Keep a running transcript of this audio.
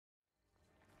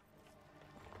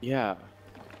Yeah.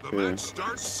 The match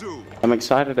starts soon. I'm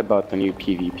excited about the new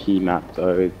PvP map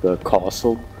though, the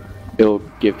castle. It'll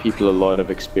give people a lot of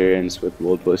experience with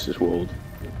world versus world.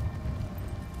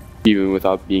 Even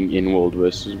without being in world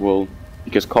versus world.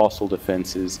 Because castle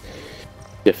defense is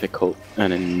difficult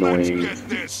and annoying. Let's get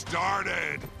this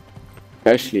started.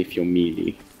 Especially if you're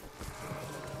melee.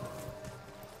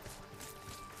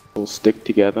 We'll stick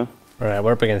together. Alright,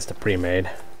 we're up against the pre-made.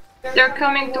 They're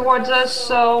coming towards us,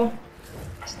 so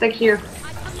stick here.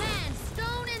 I command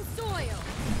stone and soil.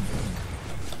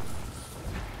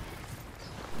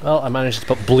 Well, I managed to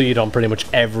put bleed on pretty much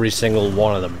every single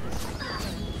one of them.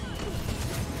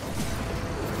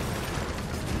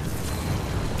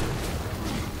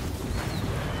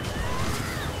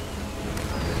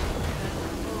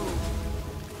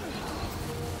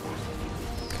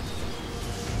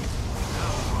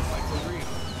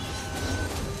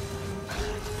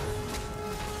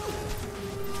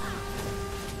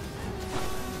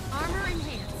 Armor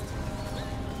enhanced.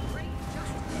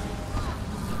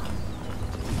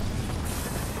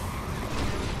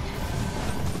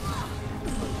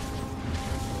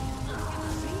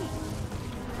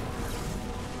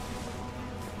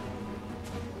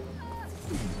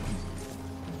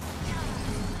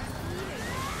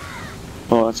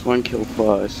 Oh, that's one kill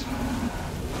for us.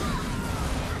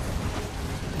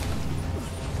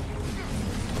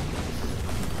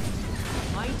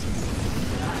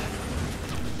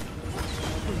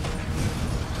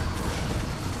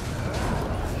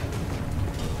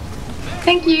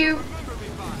 Thank you.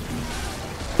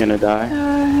 Gonna die?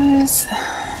 Yes.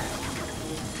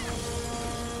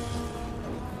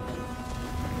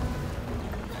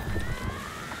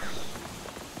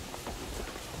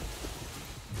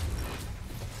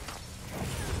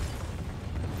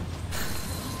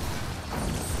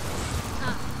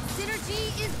 Synergy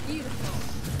is beautiful.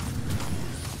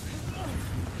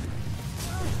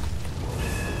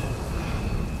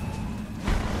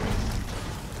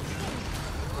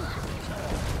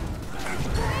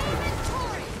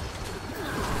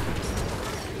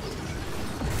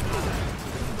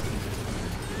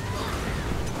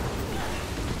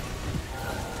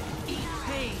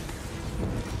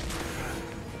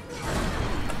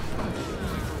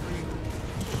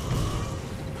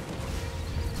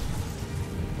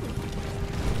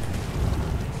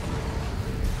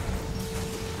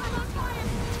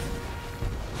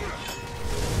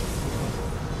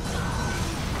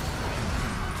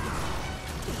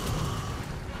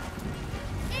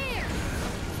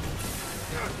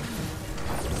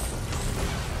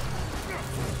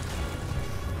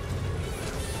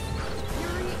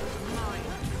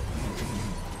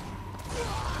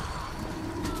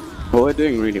 Well, we're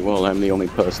doing really well. I'm the only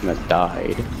person that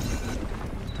died.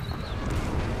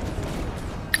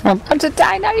 I'm about to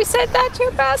die now you said that, you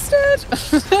bastard!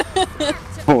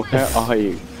 Oh, where are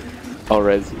you? Oh,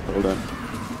 Resi, hold on.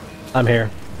 I'm here.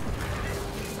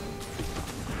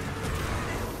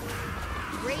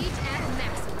 Rage at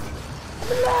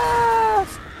maximum.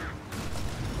 Love!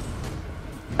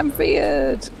 I'm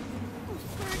weird.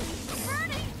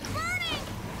 Burning! Burning!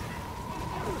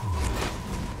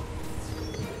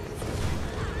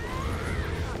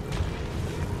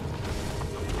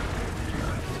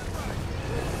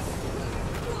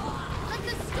 Let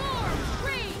the storm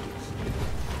rage!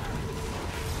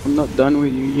 I'm not done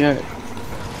with you yet.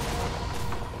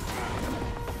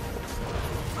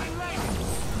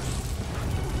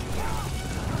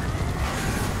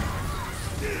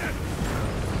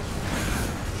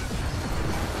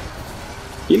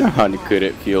 You know how good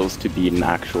it feels to be an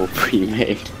actual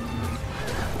pre-made? I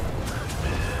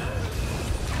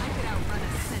could outrun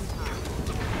a centaur.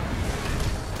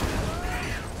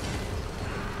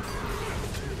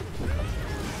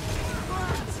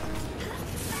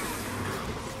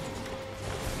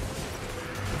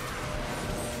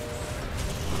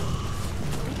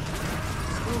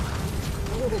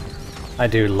 I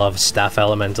do love Staff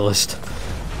Elementalist.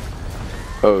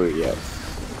 Oh, yes.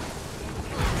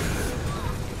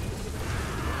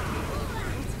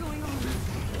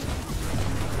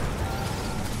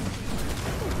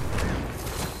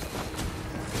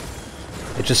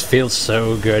 It just feels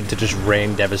so good to just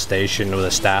rain devastation with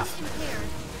a staff.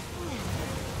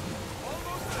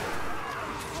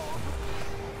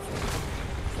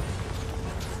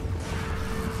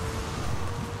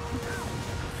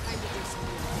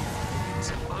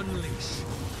 Unleash.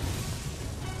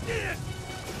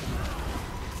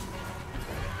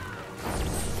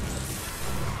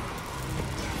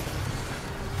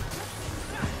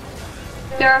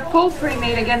 They're a full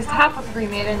pre-made against half a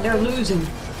pre-made and they're losing.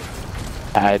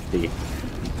 Badly.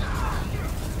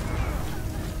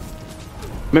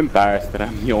 I'm embarrassed that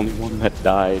I'm the only one that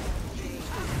died.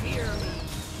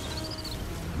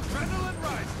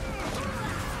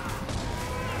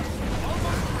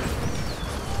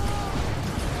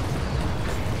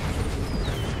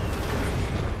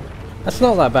 That's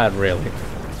not that bad, really.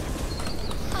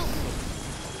 I'm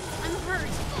hurt.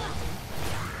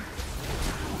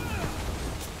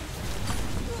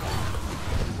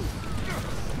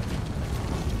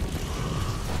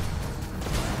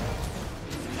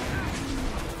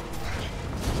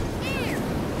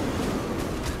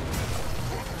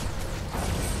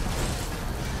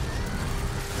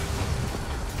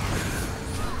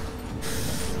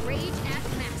 Rage at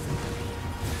maximum.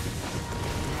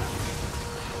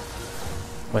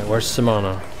 Wait, where's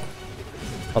Simona?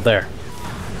 Oh, there.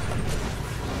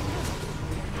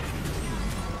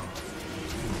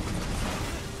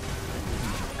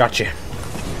 Gotcha.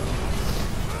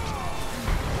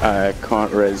 I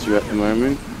can't res you at the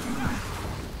moment.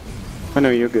 I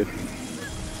know you're good.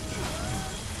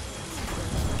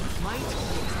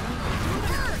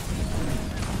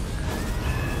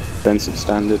 Defensive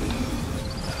standard.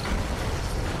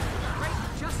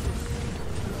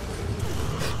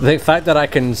 The fact that I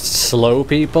can slow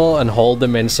people and hold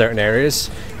them in certain areas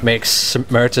makes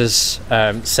Mirta's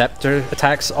scepter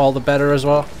attacks all the better as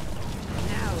well.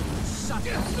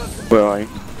 Well, I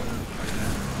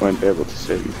won't be able to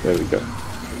save you. There we go.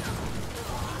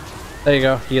 There you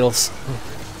go, heals.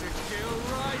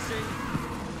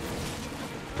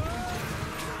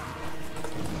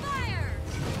 Fire!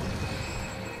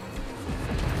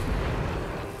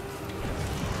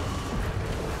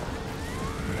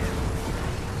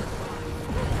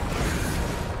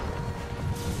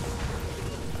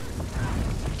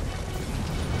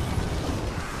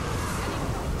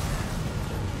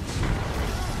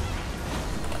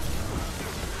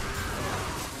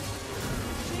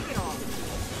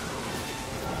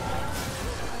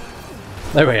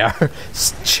 There we are.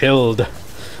 It's chilled.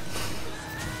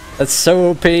 That's so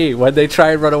OP. When they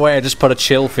try and run away, I just put a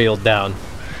chill field down.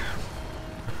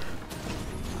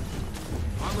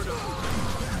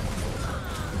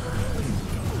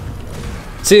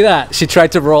 See that? She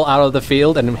tried to roll out of the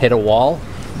field and hit a wall.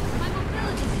 My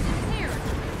mobility is impaired.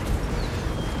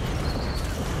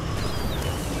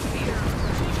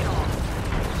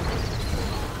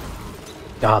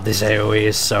 God, this AoE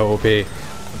is so OP.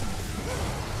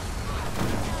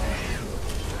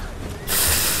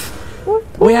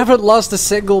 We haven't lost a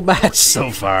single match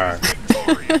so far.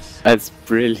 That's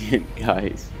brilliant,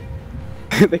 guys.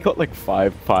 They got like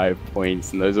 5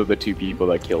 points, and those are the 2 people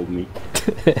that killed me.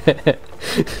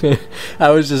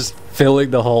 I was just filling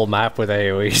the whole map with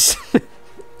AoEs.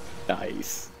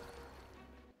 Nice.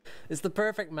 It's the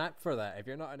perfect map for that. If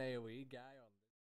you're not an AoE guy.